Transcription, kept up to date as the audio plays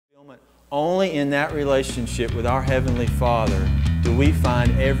Only in that relationship with our Heavenly Father do we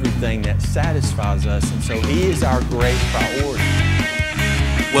find everything that satisfies us, and so He is our great priority.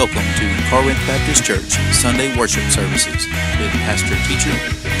 Welcome to Corinth Baptist Church Sunday Worship Services with Pastor Teacher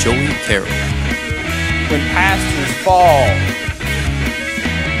Joey Carroll. When pastors fall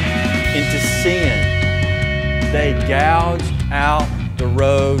into sin, they gouge out the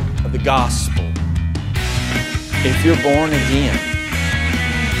road of the gospel. If you're born again,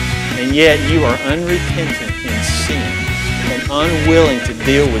 and yet you are unrepentant in sin and unwilling to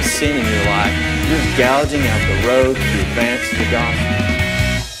deal with sin in your life, you're gouging out the road to the advance of the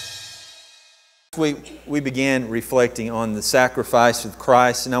gospel. We began reflecting on the sacrifice of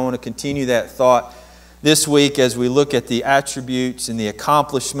Christ, and I want to continue that thought this week as we look at the attributes and the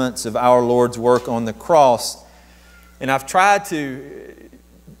accomplishments of our Lord's work on the cross. And I've tried to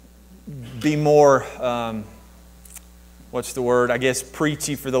be more,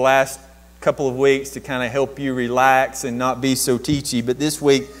 preachy for the last couple of weeks to kind of help you relax and not be so teachy. But this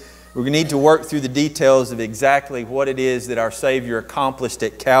week, we're going to need to work through the details of exactly what it is that our Savior accomplished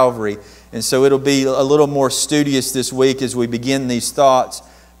at Calvary. And so it'll be a little more studious this week as we begin these thoughts.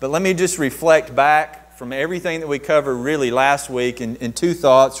 But let me just reflect back from everything that we covered really last week in two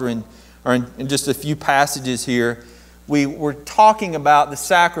thoughts or in just a few passages here. We were talking about the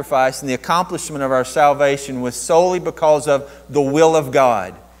sacrifice and the accomplishment of our salvation was solely because of the will of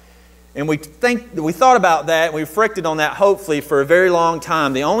God. And we thought about that, we reflected on that hopefully for a very long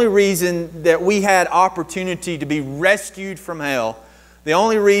time. The only reason that we had opportunity to be rescued from hell, the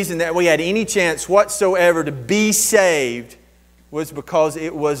only reason that we had any chance whatsoever to be saved was because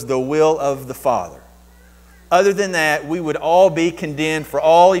it was the will of the Father. Other than that, we would all be condemned for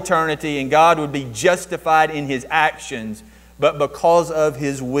all eternity and God would be justified in His actions. But because of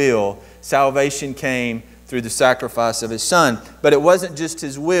His will, salvation came through the sacrifice of His Son. But it wasn't just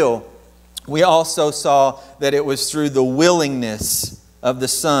His will. We also saw that it was through the willingness of the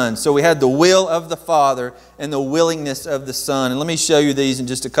Son. So we had the will of the Father and the willingness of the Son. And let me show you these in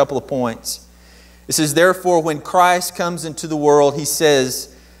just a couple of points. It says, therefore, when Christ comes into the world, He says,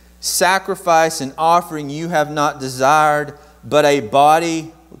 sacrifice and offering you have not desired, but a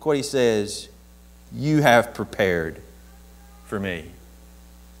body, look what He says, you have prepared for me.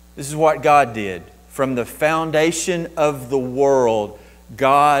 This is what God did. From the foundation of the world,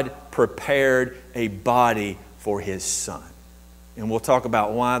 God prepared a body for His Son. And we'll talk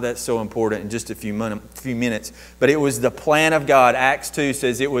about why that's so important in just a few minutes. But it was the plan of God. Acts 2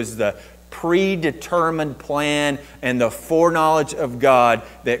 says it was the predetermined plan and the foreknowledge of God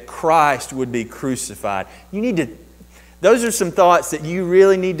that Christ would be crucified. Those are some thoughts that you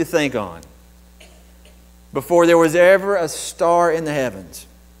really need to think on. Before there was ever a star in the heavens,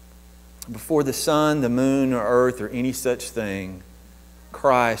 before the sun, the moon, or earth, or any such thing,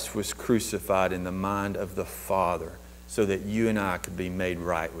 Christ was crucified in the mind of the Father so that you and I could be made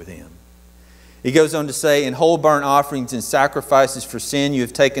right with Him. He goes on to say, in whole burnt offerings and sacrifices for sin you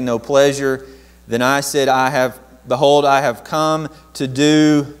have taken no pleasure. Then I said, behold, I have come to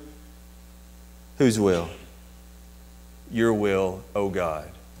do whose will? Your will, O God.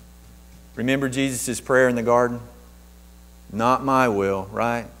 Remember Jesus' prayer in the garden? Not my will,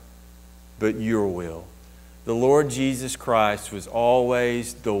 right? But your will. The Lord Jesus Christ was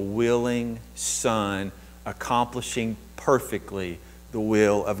always the willing Son, accomplishing perfectly the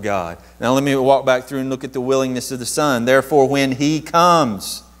will of God. Now let me walk back through and look at the willingness of the Son. Therefore, when He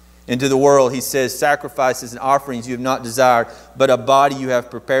comes into the world, He says, sacrifices and offerings you have not desired, but a body you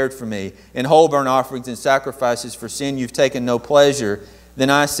have prepared for me. In whole burnt offerings and sacrifices for sin you've taken no pleasure. Then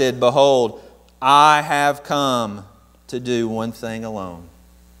I said, behold, I have come to do one thing alone.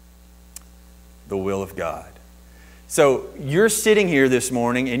 The will of God. So you're sitting here this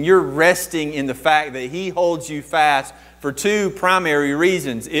morning and you're resting in the fact that He holds you fast for two primary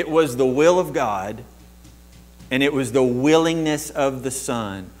reasons. It was the will of God and it was the willingness of the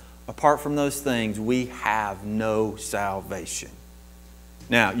Son. Apart from those things, we have no salvation.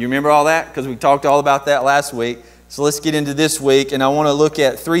 Now, you remember all that? Because we talked all about that last week. So let's get into this week, and I want to look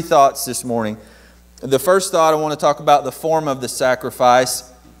at three thoughts this morning. The first thought, I want to talk about the form of the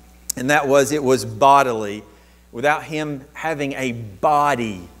sacrifice, and that was it was bodily. Without Him having a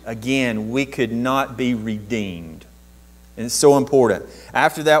body, again, we could not be redeemed. And it's so important.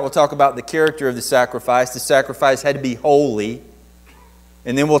 After that, we'll talk about the character of the sacrifice. The sacrifice had to be holy.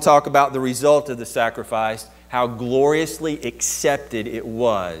 And then we'll talk about the result of the sacrifice, how gloriously accepted it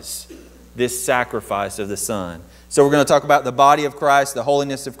was, this sacrifice of the Son. So we're going to talk about the body of Christ, the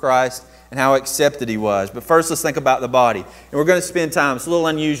holiness of Christ, and how accepted He was. But first, let's think about the body. And we're going to spend time. It's a little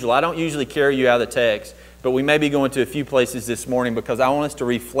unusual. I don't usually carry you out of the text. but we may be going to a few places this morning because I want us to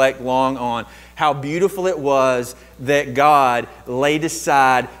reflect long on how beautiful it was that God laid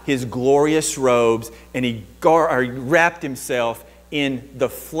aside His glorious robes and He wrapped Himself in the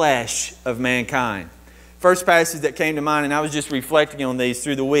flesh of mankind. First passage that came to mind, and I was just reflecting on these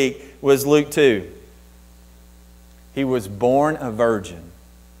through the week, was Luke 2. He was born a virgin.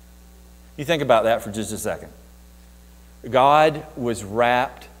 You think about that for just a second. God was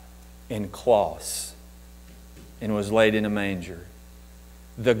wrapped in cloths and was laid in a manger.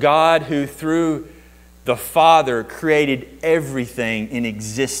 The God who through the Father created everything in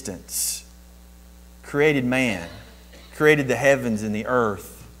existence, created man, created the heavens and the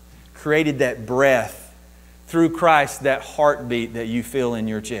earth, created that breath, through Christ, that heartbeat that you feel in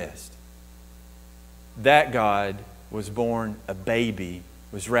your chest. That God was born a baby,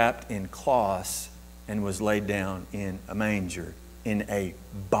 was wrapped in cloths, and was laid down in a manger, in a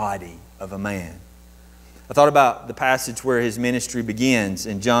body of a man. I thought about the passage where His ministry begins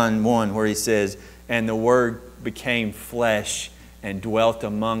in John 1, where He says, "And the Word became flesh and dwelt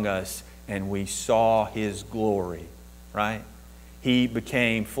among us, and we saw His glory." Right? He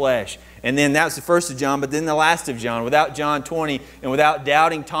became flesh. And then that was the first of John, but then the last of John. Without John 20 and without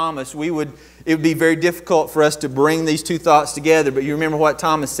doubting Thomas, it would be very difficult for us to bring these two thoughts together. But you remember what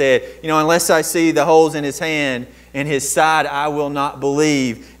Thomas said, unless I see the holes in His hand and His side, I will not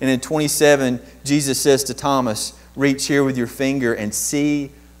believe. And in 27, Jesus says to Thomas, "Reach here with your finger and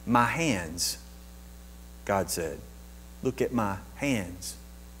see my hands." God said, "Look at my hands."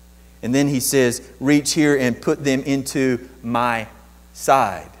 And then He says, "Reach here and put them into my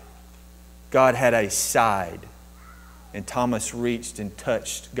side." God had a side. And Thomas reached and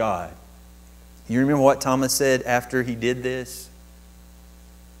touched God. You remember what Thomas said after he did this?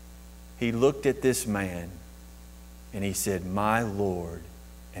 He looked at this man and he said, "My Lord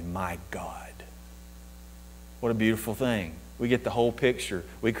and my God." What a beautiful thing. We get the whole picture.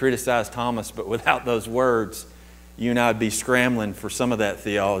 We criticize Thomas, but without those words, you and I would be scrambling for some of that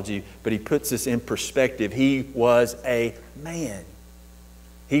theology. But he puts this in perspective. He was a man.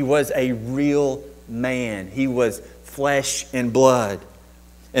 He was a real man. He was flesh and blood.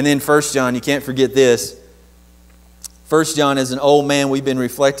 And then 1 John, you can't forget this. 1 John is an old man. We've been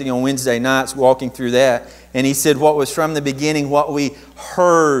reflecting on Wednesday nights, walking through that. And he said what was from the beginning, what we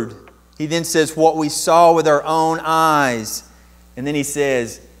heard. He then says what we saw with our own eyes. And then he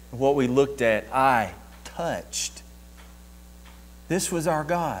says what we looked at, I touched. This was our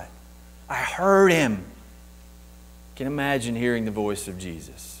God. I heard Him. Can you imagine hearing the voice of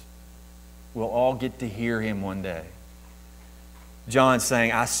Jesus? We'll all get to hear Him one day. John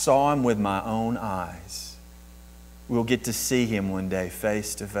saying, I saw Him with my own eyes. We'll get to see Him one day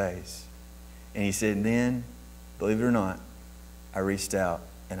face to face. And he said, and then, believe it or not, I reached out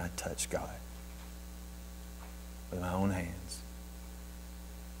and I touched God with my own hands.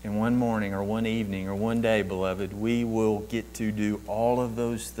 And one morning or one evening or one day, beloved, we will get to do all of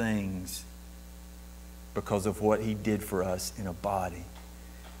those things because of what He did for us in a body.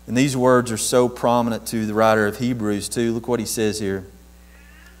 And these words are so prominent to the writer of Hebrews 2. Look what he says here.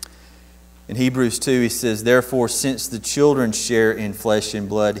 In Hebrews 2, he says, therefore, since the children share in flesh and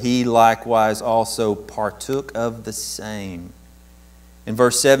blood, He likewise also partook of the same. In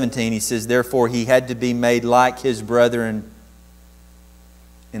verse 17, he says, therefore, He had to be made like His brethren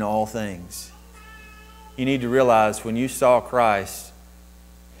in all things. You need to realize when you saw Christ,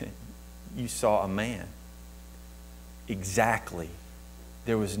 you saw a man. Exactly.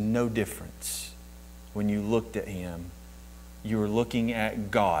 There was no difference. When you looked at Him, you were looking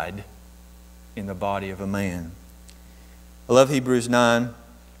at God in the body of a man. I love Hebrews 9.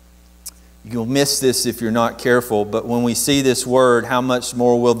 You'll miss this if you're not careful, but when we see this word, how much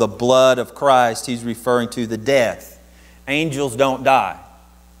more will the blood of Christ, he's referring to the death. Angels don't die.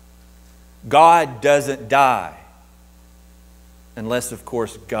 God doesn't die. Unless, of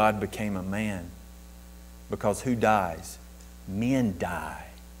course, God became a man. Because who dies? Men die.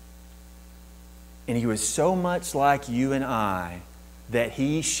 And He was so much like you and I that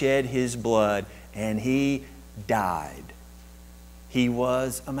He shed His blood and He died. He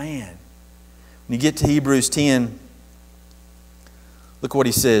was a man. When you get to Hebrews 10, look what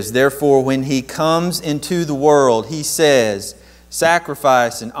he says. Therefore, when He comes into the world, He says,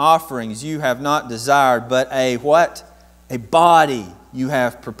 sacrifice and offerings you have not desired, but a what? A body you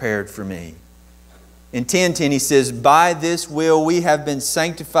have prepared for me. In 10:10 he says, by this will we have been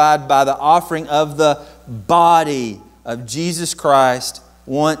sanctified by the offering of the body of Jesus Christ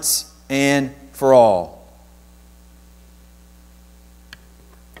once and for all.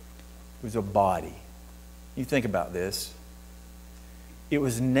 It was a body. You think about this. it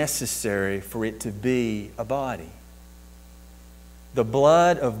was necessary for it to be a body. The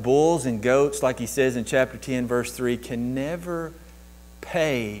blood of bulls and goats, like he says in chapter 10, verse 3, can never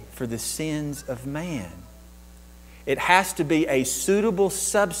pay for the sins of man. It has to be a suitable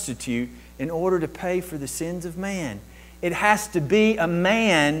substitute in order to pay for the sins of man. It has to be a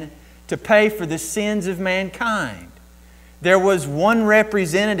man to pay for the sins of mankind. There was one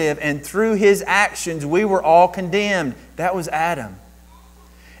representative, and through his actions we were all condemned. That was Adam.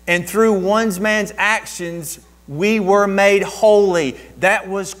 And through one man's actions we were made holy. That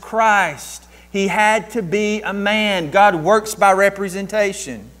was Christ. He had to be a man. God works by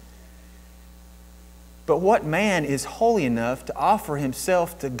representation. But what man is holy enough to offer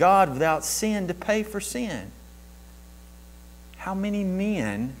himself to God without sin to pay for sin? How many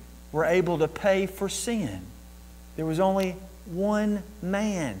men were able to pay for sin? There was only one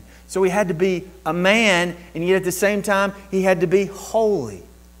man. So he had to be a man, and yet at the same time, he had to be holy.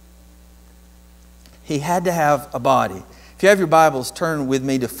 He had to have a body. If you have your Bibles, turn with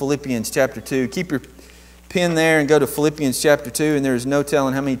me to Philippians chapter 2. Keep your pen there and go to Philippians chapter 2. And there's no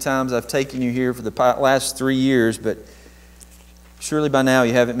telling how many times I've taken you here for the last 3 years, but surely by now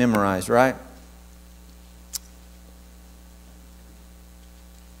you have it memorized, right?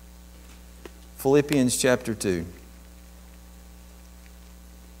 Philippians chapter 2.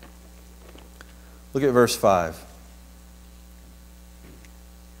 Look at verse 5.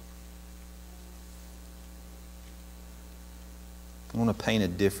 I want to paint a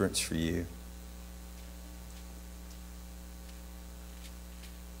difference for you.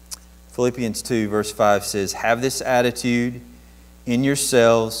 Philippians 2 verse 5 says, "Have this attitude in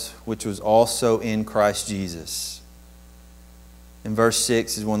yourselves, which was also in Christ Jesus." And verse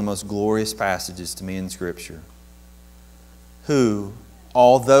 6 is one of the most glorious passages to me in Scripture. "Who,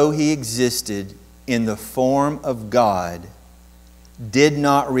 although He existed in the form of God, did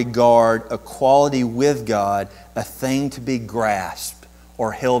not regard equality with God a thing to be grasped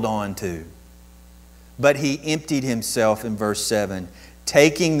or held on to. But He emptied Himself," in verse 7,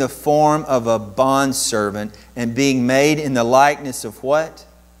 "taking the form of a bondservant and being made in the likeness of" what?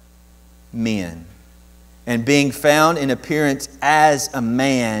 "Men. And being found in appearance as a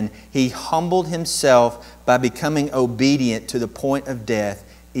man, He humbled Himself by becoming obedient to the point of death,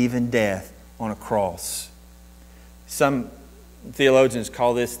 even death on a cross." Some theologians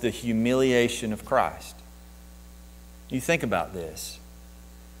call this the humiliation of Christ. You think about this.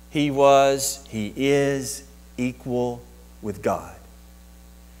 He is equal with God.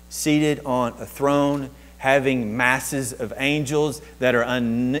 Seated on a throne, having masses of angels that are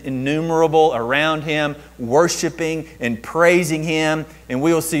innumerable around Him, worshiping and praising Him. And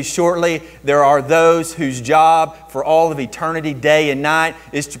we will see shortly, there are those whose job for all of eternity, day and night,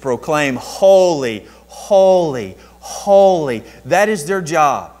 is to proclaim, "Holy, holy, holy." That is their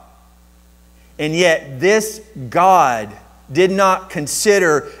job. And yet this God did not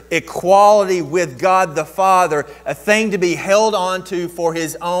consider equality with God the Father a thing to be held on to for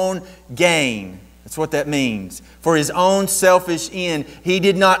His own gain. That's what that means. For His own selfish end. He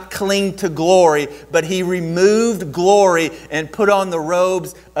did not cling to glory, but He removed glory and put on the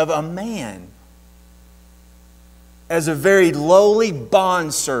robes of a man as a very lowly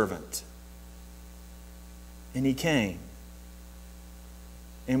bondservant. And He came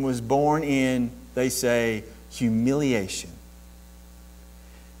and was born in, they say, humiliation.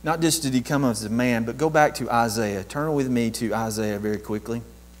 Not just did He come as a man, but go back to Isaiah. Turn with me to Isaiah very quickly.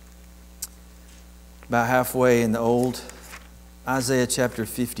 About halfway in the Old, Isaiah chapter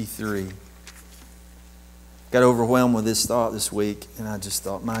 53. Got overwhelmed with this thought this week, and I just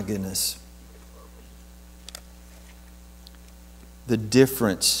thought, my goodness. The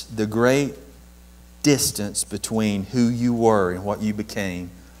difference, the great distance between who you were and what you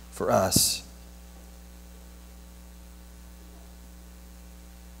became for us.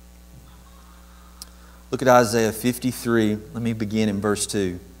 Look at Isaiah 53. Let me begin in verse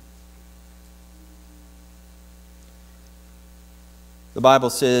 2. The Bible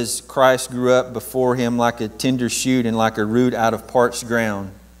says, "Christ grew up before Him like a tender shoot and like a root out of parched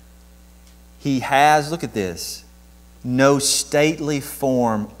ground. He has," look at this, "no stately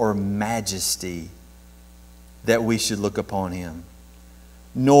form or majesty that we should look upon Him,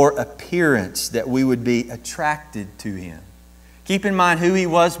 nor appearance that we would be attracted to Him." Keep in mind who He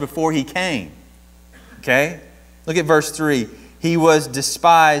was before He came. Okay? Look at verse 3. "He was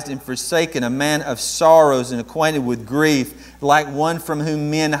despised and forsaken, a man of sorrows and acquainted with grief, like one from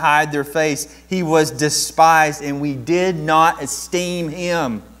whom men hide their face. He was despised, and we did not esteem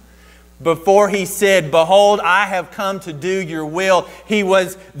Him." Before He said, "Behold, I have come to do your will," He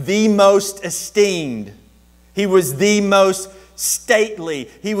was the most esteemed. He was the most stately.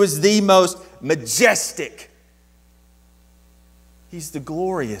 He was the most majestic. He's the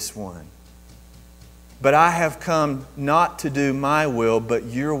glorious one. But I have come not to do my will, but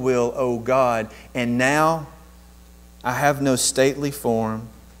your will, O God. And now I have no stately form.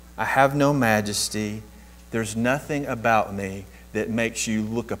 I have no majesty. There's nothing about me that makes you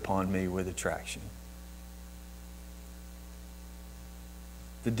look upon me with attraction.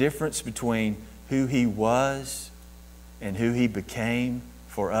 The difference between who He was and who He became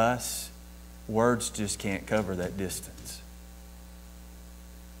for us, words just can't cover that distance.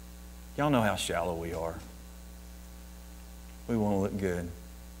 Y'all know how shallow we are. We want to look good.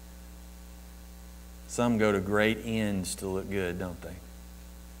 Some go to great ends to look good, don't they?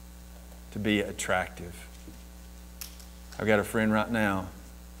 To be attractive. I've got a friend right now.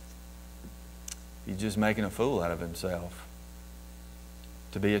 He's just making a fool out of himself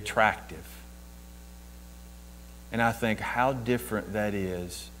to be attractive. And I think how different that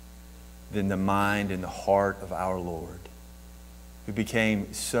is than the mind and the heart of our Lord, who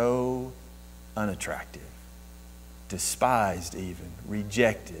became so unattractive, despised even,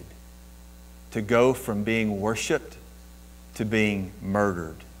 rejected, to go from being worshiped to being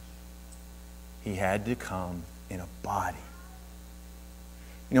murdered. He had to come in a body.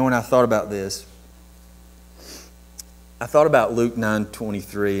 You know, when I thought about this, I thought about Luke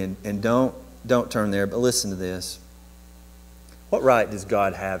 9:23, and don't turn there, but listen to this. What right does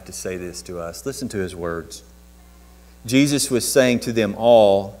God have to say this to us? Listen to His words. Jesus was saying to them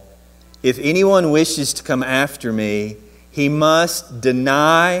all, if anyone wishes to come after me, he must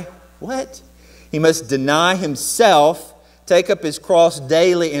deny, what? He must deny himself, take up his cross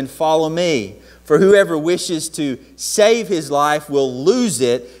daily and follow me. For whoever wishes to save his life will lose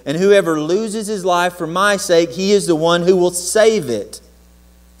it, and whoever loses his life for my sake, he is the one who will save it.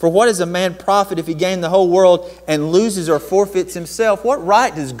 For what does a man profit if he gain the whole world and loses or forfeits himself? What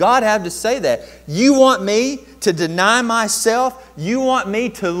right does God have to say that? You want me to deny myself? You want me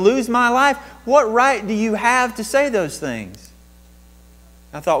to lose my life? What right do you have to say those things?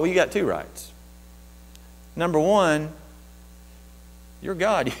 I thought, well, you got two rights. Number one, you're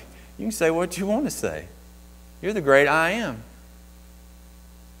God. You can say what you want to say. You're the great I am.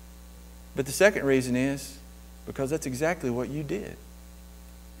 But the second reason is because that's exactly what you did.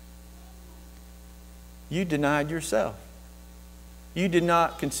 You denied yourself. You did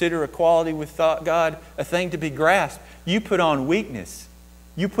not consider equality with God a thing to be grasped. You put on weakness.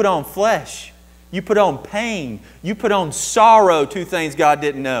 You put on flesh. You put on pain. You put on sorrow, two things God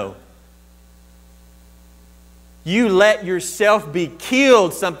didn't know. You let yourself be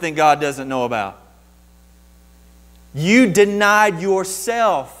killed, something God doesn't know about. You denied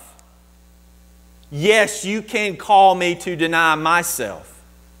yourself. Yes, you can call me to deny myself.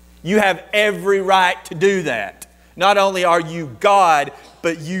 You have every right to do that. Not only are you God,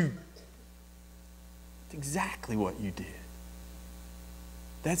 but you... That's exactly what you did.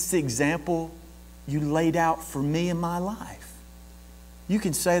 That's the example you laid out for me in my life. You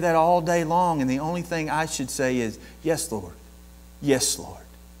can say that all day long, and the only thing I should say is, yes, Lord. Yes, Lord.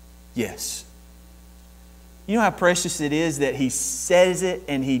 Yes. You know how precious it is that He says it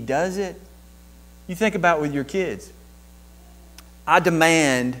and He does it? You think about it with your kids. I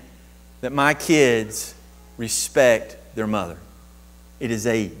demand that my kids respect their mother. It is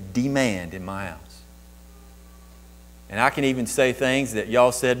a demand in my house. And I can even say things that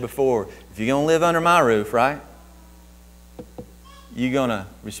y'all said before. If you're going to live under my roof, right? You're going to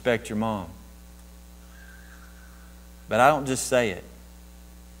respect your mom. But I don't just say it.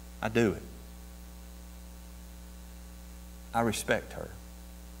 I do it. I respect her.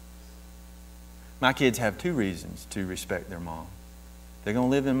 My kids have two reasons to respect their mom. They're going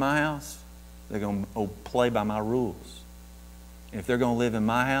to live in my house, they're going to play by my rules. And if they're going to live in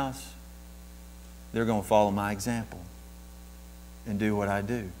my house, they're going to follow my example and do what I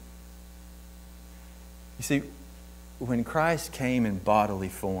do. You see, when Christ came in bodily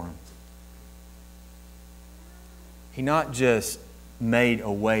form, He not just made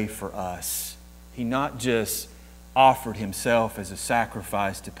a way for us. He not just offered Himself as a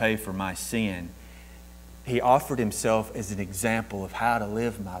sacrifice to pay for my sin. He offered Himself as an example of how to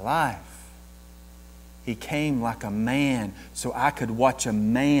live my life. He came like a man so I could watch a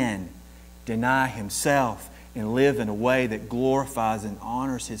man deny himself and live in a way that glorifies and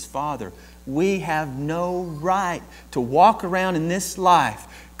honors his Father. We have no right to walk around in this life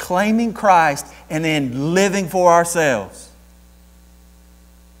claiming Christ and then living for ourselves.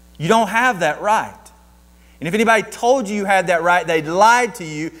 You don't have that right. And if anybody told you you had that right, they lied to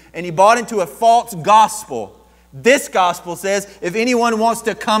you and you bought into a false gospel. This gospel says, if anyone wants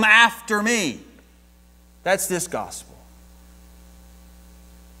to come after me, that's this gospel.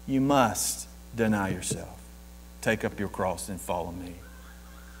 You must deny yourself. Take up your cross and follow me.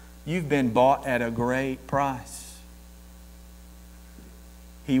 You've been bought at a great price.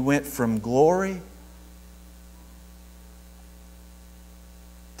 He went from glory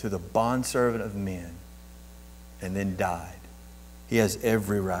to the bondservant of men and then died. He has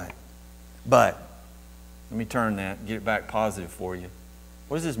every right. But, let me turn that and get it back positive for you.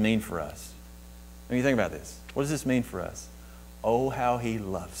 What does this mean for us? When you think about this, what does this mean for us? Oh, how He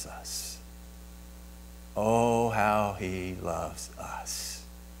loves us. Oh, how He loves us.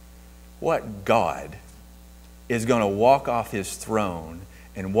 What God is going to walk off His throne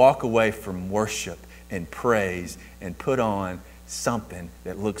and walk away from worship and praise and put on something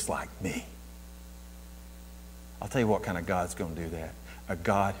that looks like me? I'll tell you what kind of God's going to do that. A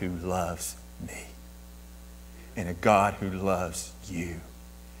God who loves me. And a God who loves you.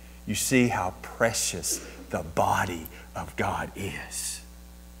 You see how precious the body of God is.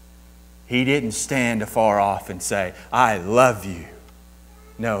 He didn't stand afar off and say, I love you.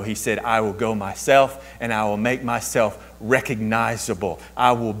 No, He said, I will go myself and I will make myself recognizable.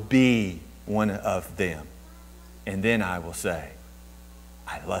 I will be one of them. And then I will say,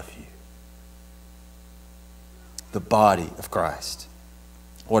 I love you. The body of Christ.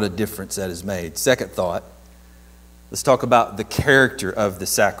 What a difference that has made. Second thought, let's talk about the character of the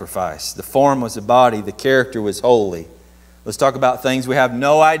sacrifice. The form was a body, the character was holy. Let's talk about things we have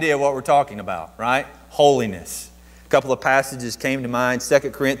no idea what we're talking about, right? Holiness. A couple of passages came to mind. 2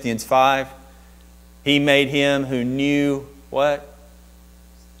 Corinthians 5. He made Him who knew what?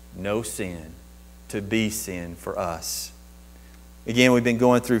 No sin, to be sin for us. Again, we've been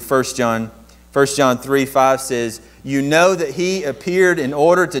going through 1 John 3:5 says, you know that He appeared in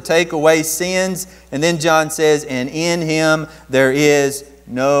order to take away sins. And then John says, and in Him there is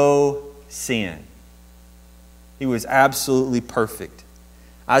no sin. He was absolutely perfect.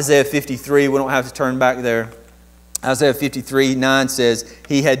 Isaiah 53, we don't have to turn back there. Isaiah 53:9 says,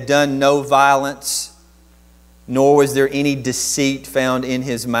 He had done no violence, nor was there any deceit found in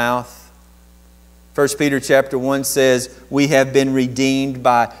His mouth. 1 Peter chapter 1 says, we have been redeemed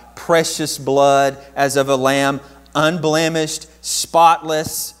by precious blood as of a lamb, unblemished,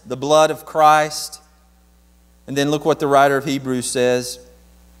 spotless, the blood of Christ. And then look what the writer of Hebrews says.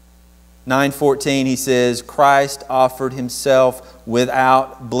 9:14 he says, Christ offered Himself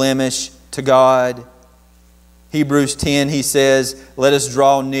without blemish to God. Hebrews 10 he says, let us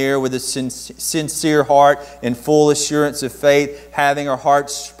draw near with a sincere heart and full assurance of faith, having our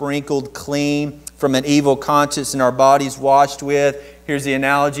hearts sprinkled clean from an evil conscience and our bodies washed with, here's the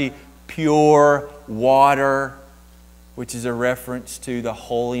analogy, pure water, which is a reference to the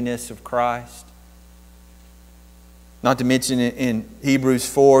holiness of Christ. Not to mention in Hebrews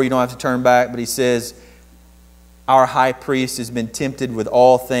 4, you don't have to turn back, but he says, our high priest has been tempted with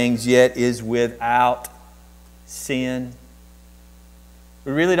all things, yet is without sin.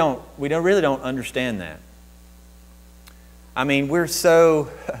 We really don't understand that. I mean, we're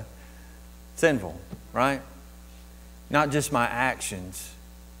so sinful, right? Not just my actions,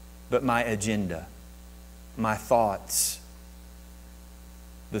 but my agenda, my thoughts.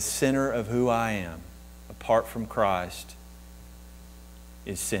 The center of who I am, apart from Christ,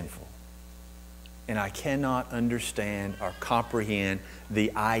 is sinful. And I cannot understand or comprehend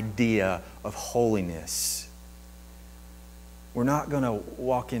the idea of holiness. We're not going to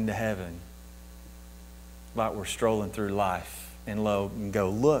walk into heaven like we're strolling through life and go,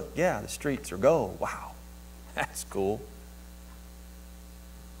 look, yeah, the streets are gold. Wow, that's cool.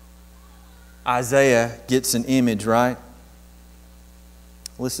 Isaiah gets an image, right?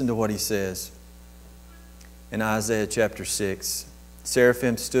 Listen to what he says. In Isaiah chapter 6,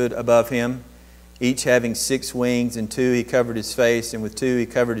 seraphim stood above Him, each having 6 wings, and 2 He covered His face, and with 2 He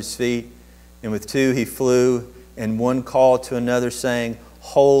covered His feet, and with 2 He flew, and one called to another, saying,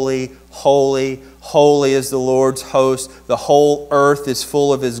 Holy, holy, holy is the Lord's host. The whole earth is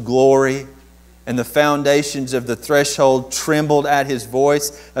full of His glory. And the foundations of the threshold trembled at His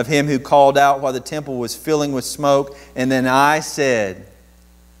voice of Him who called out while the temple was filling with smoke. And then I said,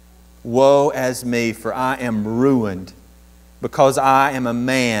 Woe as me, for I am ruined, because I am a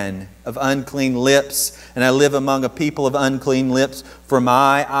man of unclean lips, and I live among a people of unclean lips, for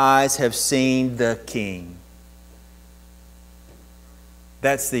my eyes have seen the King.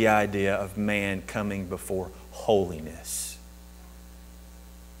 That's the idea of man coming before holiness.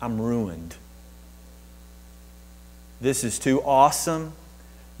 I'm ruined. This is too awesome.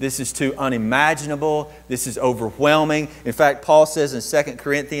 This is too unimaginable. This is overwhelming. In fact, Paul says in 2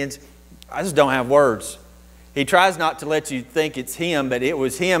 Corinthians, I just don't have words. He tries not to let you think it's him, but it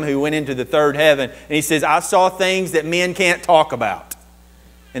was him who went into the third heaven. And he says, I saw things that men can't talk about.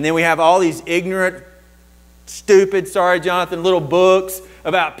 And then we have all these ignorant, stupid, sorry Jonathan, little books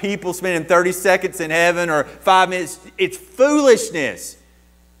about people spending 30 seconds in heaven or 5 minutes. It's foolishness.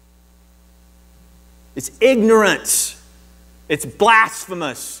 It's ignorance. It's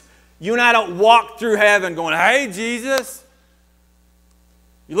blasphemous. You and I don't walk through heaven going, hey, Jesus,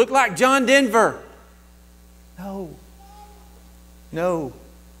 you look like John Denver. No,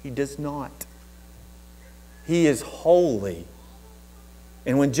 He does not. He is holy.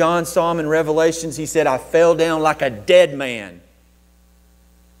 And when John saw Him in Revelations, he said, I fell down like a dead man.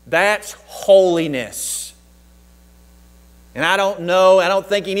 That's holiness. And I don't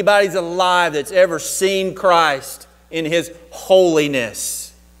think anybody's alive that's ever seen Christ in His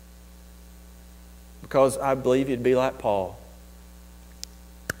holiness. Because I believe you'd be like Paul.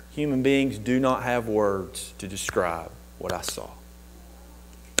 Human beings do not have words to describe what I saw.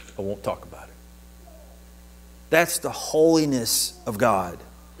 I won't talk about it. That's the holiness of God.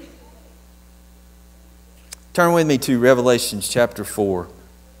 Turn with me to Revelation chapter 4.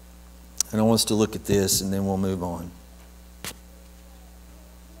 And I want us to look at this and then we'll move on.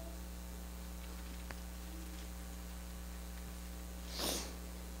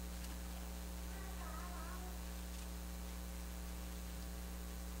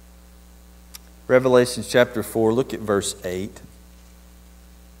 Revelation chapter 4, look at verse 8.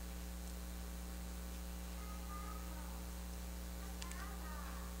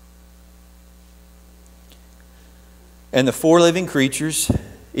 And the 4 living creatures,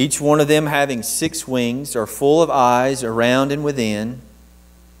 each one of them having 6 wings, are full of eyes around and within.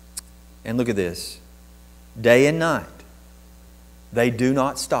 And look at this. Day and night, they do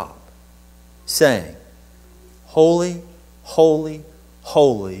not stop, saying, Holy, holy,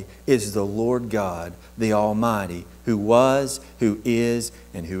 holy is the Lord God, the Almighty, who was, who is,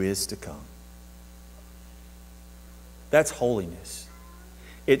 and who is to come. That's holiness.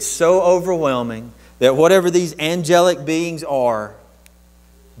 It's so overwhelming that whatever these angelic beings are,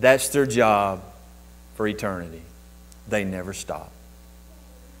 that's their job for eternity. They never stop.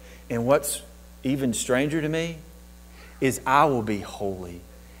 And what's even stranger to me is I will be holy,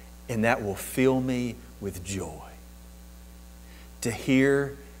 and that will fill me with joy. To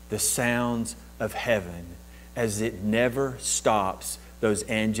hear the sounds of heaven as it never stops those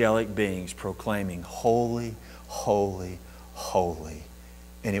angelic beings proclaiming, Holy, holy, holy.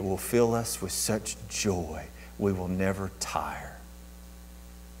 And it will fill us with such joy, we will never tire.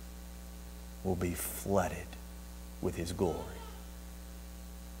 We'll be flooded with His glory.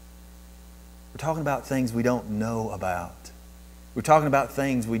 We're talking about things we don't know about. We're talking about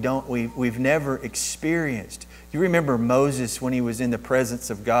things we've never experienced. You remember Moses when he was in the presence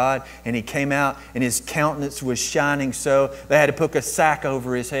of God and he came out and his countenance was shining so they had to put a sack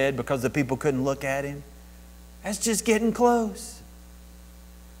over his head because the people couldn't look at him? That's just getting close.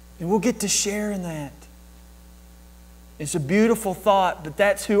 And we'll get to share in that. It's a beautiful thought, but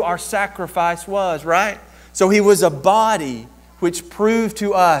that's who our sacrifice was, right? So He was a body which proved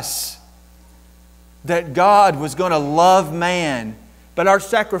to us that God was going to love man. But our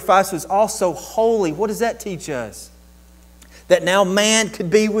sacrifice was also holy. What does that teach us? That now man could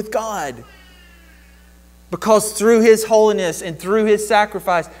be with God. Because through His holiness and through His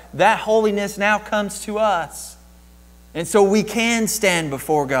sacrifice, that holiness now comes to us. And so we can stand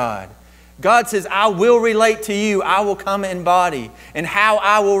before God. God says, I will relate to you. I will come in body. And how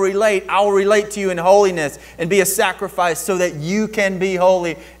I will relate to you in holiness and be a sacrifice so that you can be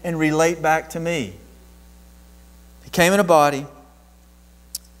holy and relate back to me. He came in a body.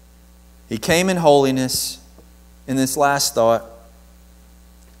 He came in holiness. In this last thought,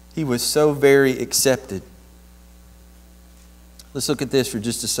 He was so very accepted. Let's look at this for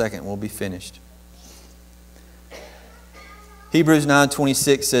just a second. We'll be finished. Hebrews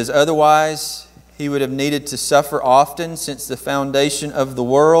 9:26 says, Otherwise He would have needed to suffer often since the foundation of the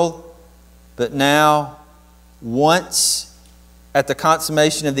world. But now, once at the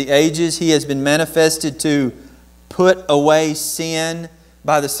consummation of the ages, He has been manifested to put away sin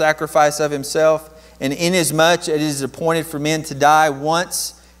by the sacrifice of Himself. And inasmuch as it is appointed for men to die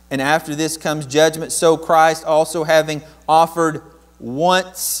once, and after this comes judgment, so Christ also having offered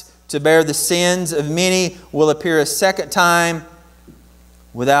once to bear the sins of many will appear a second time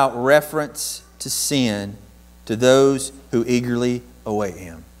without reference to sin to those who eagerly await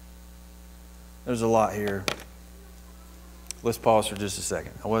Him. There's a lot here. Let's pause for just a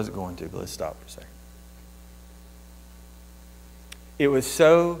second. I wasn't going to, but let's stop for a second. It was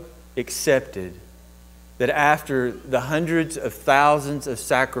so accepted that after the hundreds of thousands of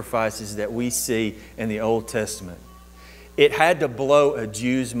sacrifices that we see in the Old Testament, it had to blow a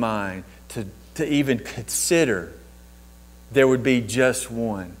Jew's mind to even consider there would be just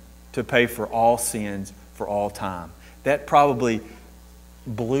one to pay for all sins for all time. That probably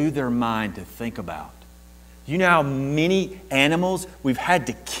blew their mind to think about. You know how many animals we've had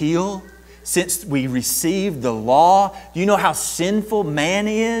to kill since we received the law? Do you know how sinful man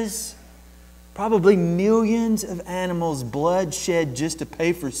is? Probably millions of animals' blood shed just to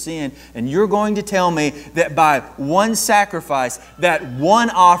pay for sin. And you're going to tell me that by one sacrifice, that one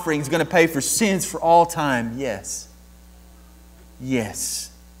offering is going to pay for sins for all time? Yes.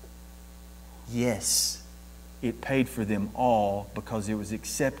 Yes. Yes. It paid for them all because it was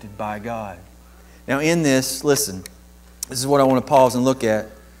accepted by God. Now in this, listen, this is what I want to pause and look at.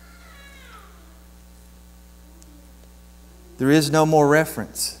 There is no more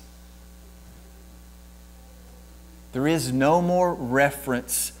reference. There is no more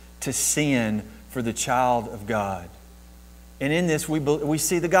reference to sin for the child of God. And in this, we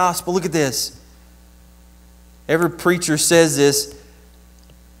see the gospel. Look at this. Every preacher says this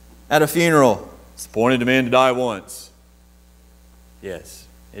at a funeral. It's appointed to man to die once. Yes,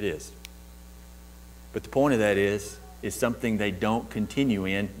 it is. But the point of that is something they don't continue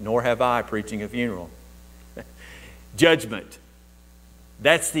in, nor have I preaching a funeral. Judgment.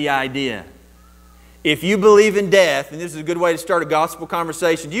 That's the idea. If you believe in death, and this is a good way to start a gospel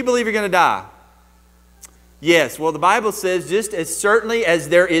conversation, do you believe you're going to die? Yes. Well, the Bible says just as certainly as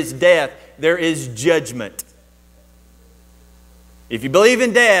there is death, there is judgment. If you believe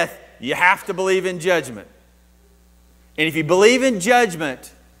in death, you have to believe in judgment. And if you believe in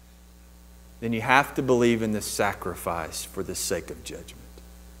judgment, then you have to believe in the sacrifice for the sake of judgment.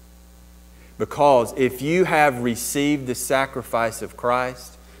 Because if you have received the sacrifice of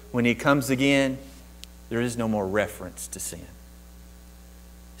Christ, when He comes again, there is no more reference to sin.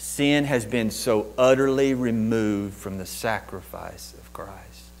 Sin has been so utterly removed from the sacrifice of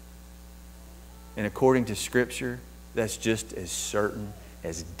Christ. And according to Scripture, that's just as certain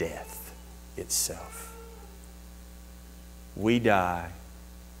as death itself. We die,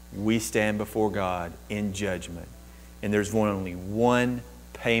 we stand before God in judgment, and there's only one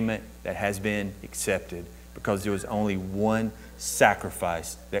payment that has been accepted, because there was only one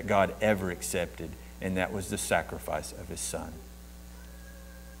sacrifice that God ever accepted, and that was the sacrifice of His Son.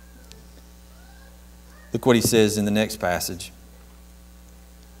 Look what he says in the next passage.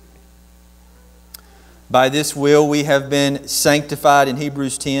 By this will we have been sanctified, in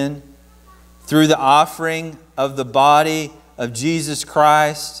Hebrews 10, through the offering of the body of Jesus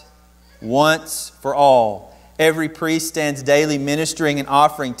Christ once for all. Every priest stands daily ministering and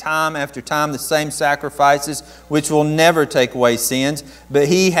offering time after time the same sacrifices, which will never take away sins. But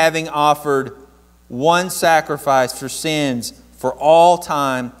He, having offered one sacrifice for sins for all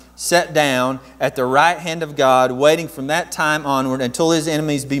time, sat down at the right hand of God, waiting from that time onward until His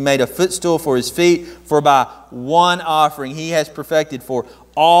enemies be made a footstool for His feet. For by one offering He has perfected for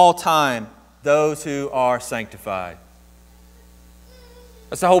all time those who are sanctified.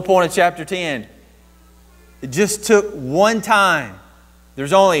 That's the whole point of chapter 10. It just took one time.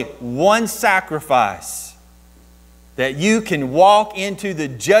 There's only one sacrifice that you can walk into the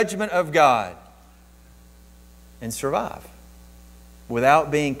judgment of God and survive without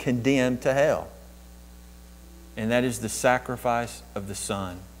being condemned to hell. And that is the sacrifice of the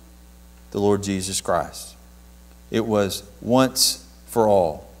Son, the Lord Jesus Christ. It was once for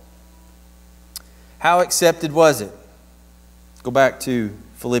all. How accepted was it? Go back to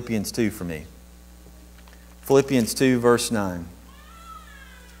Philippians 2 for me. Philippians 2, verse 9.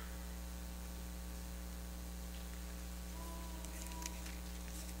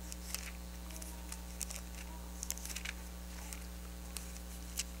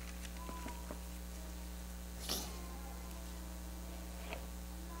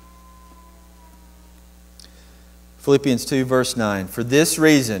 Philippians 2, verse 9. For this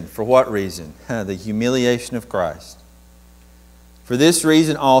reason, for what reason? The humiliation of Christ. For this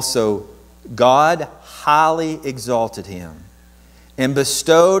reason also, God highly exalted Him and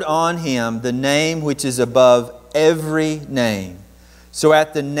bestowed on Him the name which is above every name. So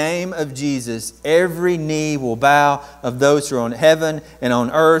at the name of Jesus, every knee will bow, of those who are on heaven and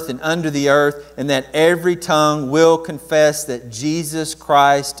on earth and under the earth, and that every tongue will confess that Jesus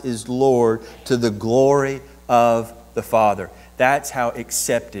Christ is Lord, to the glory of the Father. That's how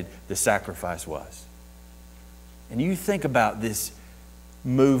accepted the sacrifice was. And you think about this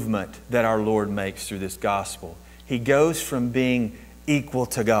movement that our Lord makes through this gospel. He goes from being equal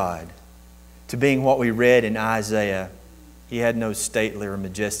to God to being what we read in Isaiah. He had no stately or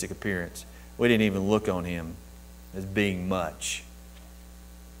majestic appearance. We didn't even look on Him as being much.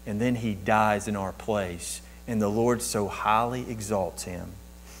 And then He dies in our place. And the Lord so highly exalts Him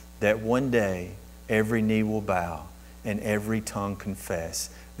that one day every knee will bow and every tongue confess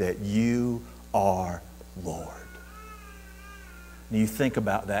that you are Lord. And you think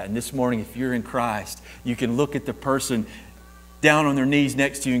about that. And this morning, if you're in Christ, you can look at the person down on their knees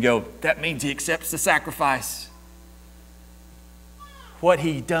next to you and go, that means he accepts the sacrifice. What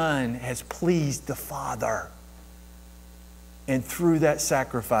he done has pleased the Father. And through that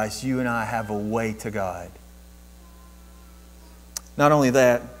sacrifice, you and I have a way to God. Not only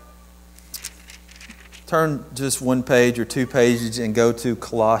that, turn just one page or two pages and go to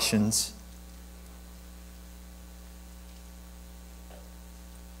Colossians.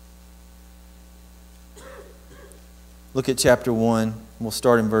 Look at chapter 1. We'll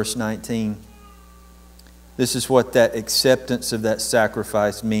start in verse 19. This is what that acceptance of that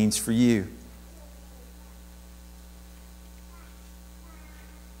sacrifice means for you.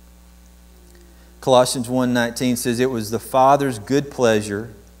 Colossians 1:19 says, it was the Father's good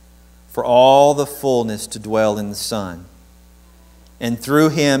pleasure for all the fullness to dwell in the Son, and through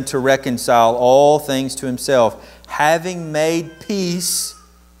Him to reconcile all things to Himself, having made peace,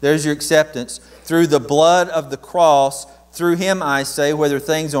 there's your acceptance, through the blood of the cross. Through Him, I say, whether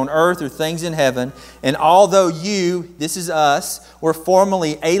things on earth or things in heaven. And although you, this is us, were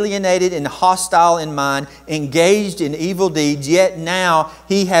formerly alienated and hostile in mind, engaged in evil deeds, yet now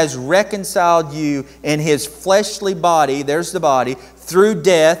He has reconciled you in His fleshly body, there's the body, through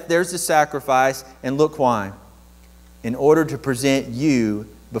death, there's the sacrifice, and look why. In order to present you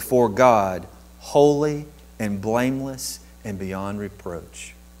before God, holy and blameless and beyond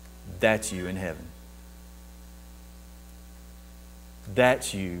reproach. That's you in heaven.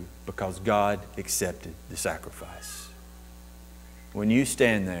 That's you because God accepted the sacrifice. When you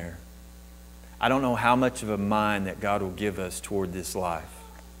stand there, I don't know how much of a mind that God will give us toward this life.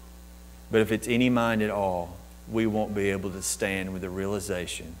 But if it's any mind at all, we won't be able to stand with the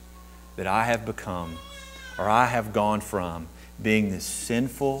realization that I have become, or I have gone from, being this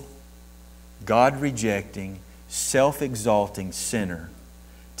sinful, God-rejecting, self-exalting sinner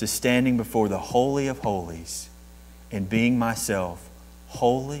to standing before the Holy of Holies and being myself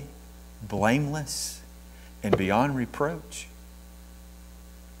holy, blameless, and beyond reproach.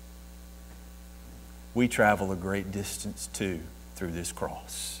 We travel a great distance too through this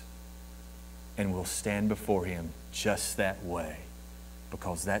cross. And we'll stand before Him just that way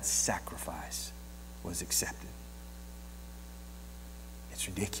because that sacrifice was accepted. It's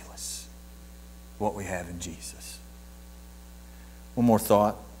ridiculous what we have in Jesus. One more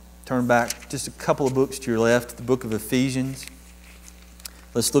thought. Turn back just a couple of books to your left, the book of Ephesians.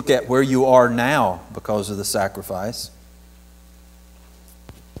 Let's look at where you are now because of the sacrifice.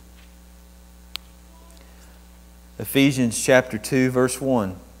 Ephesians chapter 2, verse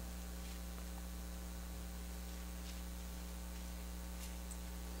 1.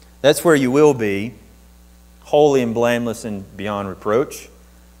 That's where you will be, holy and blameless and beyond reproach.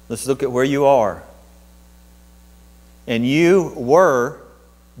 Let's look at where you are. And you were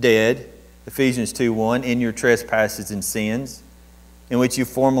dead, Ephesians 2:1, in your trespasses and sins, in which you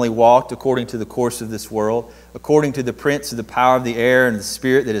formerly walked according to the course of this world, according to the prince of the power of the air and the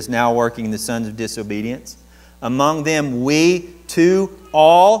spirit that is now working in the sons of disobedience. Among them we too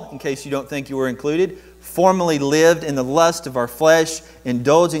all, in case you don't think you were included, formerly lived in the lust of our flesh,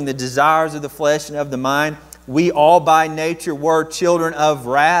 indulging the desires of the flesh and of the mind. We all by nature were children of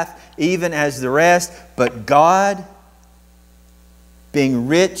wrath, even as the rest. But God, being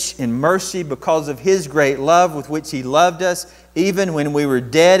rich in mercy because of His great love with which He loved us, even when we were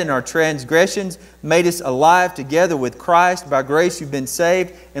dead in our transgressions, made us alive together with Christ. By grace you've been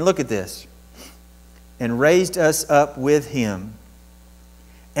saved. And look at this. And raised us up with Him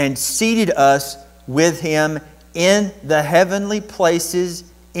and seated us with Him in the heavenly places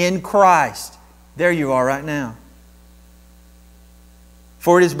in Christ. There you are right now.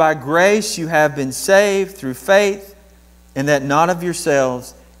 For it is by grace you have been saved through faith, and that not of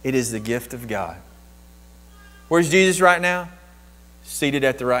yourselves, it is the gift of God. Where's Jesus right now? Seated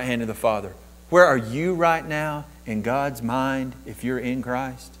at the right hand of the Father. Where are you right now in God's mind if you're in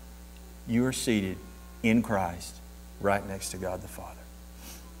Christ? You are seated in Christ right next to God the Father.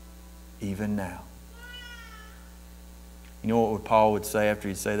 Even now. You know what Paul would say after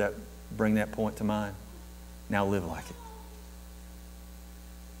he'd say that, bring that point to mind? Now live like it.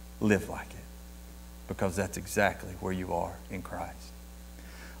 Live like it. Because that's exactly where you are in Christ.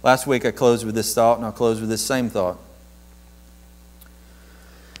 Last week I closed with this thought, and I'll close with this same thought.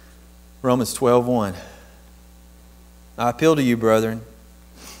 Romans 12:1. I appeal to you, brethren,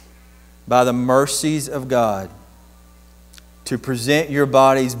 by the mercies of God, to present your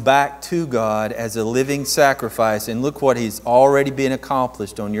bodies back to God as a living sacrifice. And look what He's already been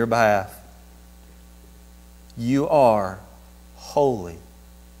accomplished on your behalf. You are holy.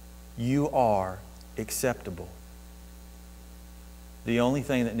 You are acceptable. The only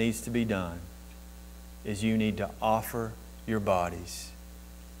thing that needs to be done is you need to offer your bodies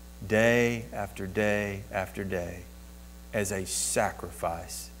day after day after day as a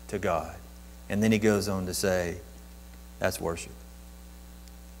sacrifice to God. And then he goes on to say, that's worship.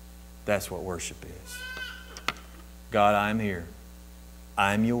 That's what worship is. God, I'm here.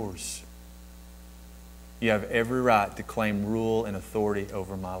 I'm yours. You have every right to claim rule and authority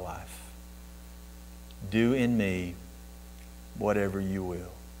over my life. Do in me whatever you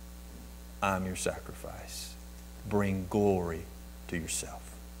will. I'm your sacrifice. Bring glory to yourself.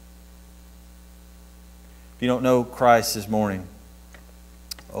 If you don't know Christ this morning,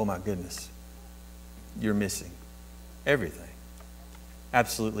 oh my goodness, you're missing everything.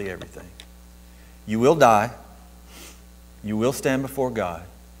 Absolutely everything. You will die. You will stand before God.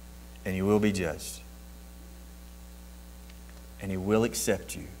 And you will be judged. And He will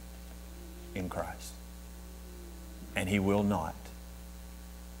accept you in Christ. And He will not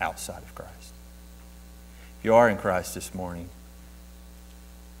outside of Christ. If you are in Christ this morning,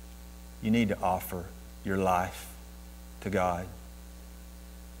 you need to offer your life to God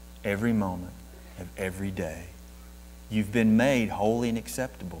every moment of every day. You've been made holy and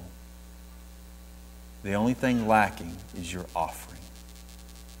acceptable. The only thing lacking is your offering.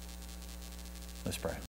 Let's pray.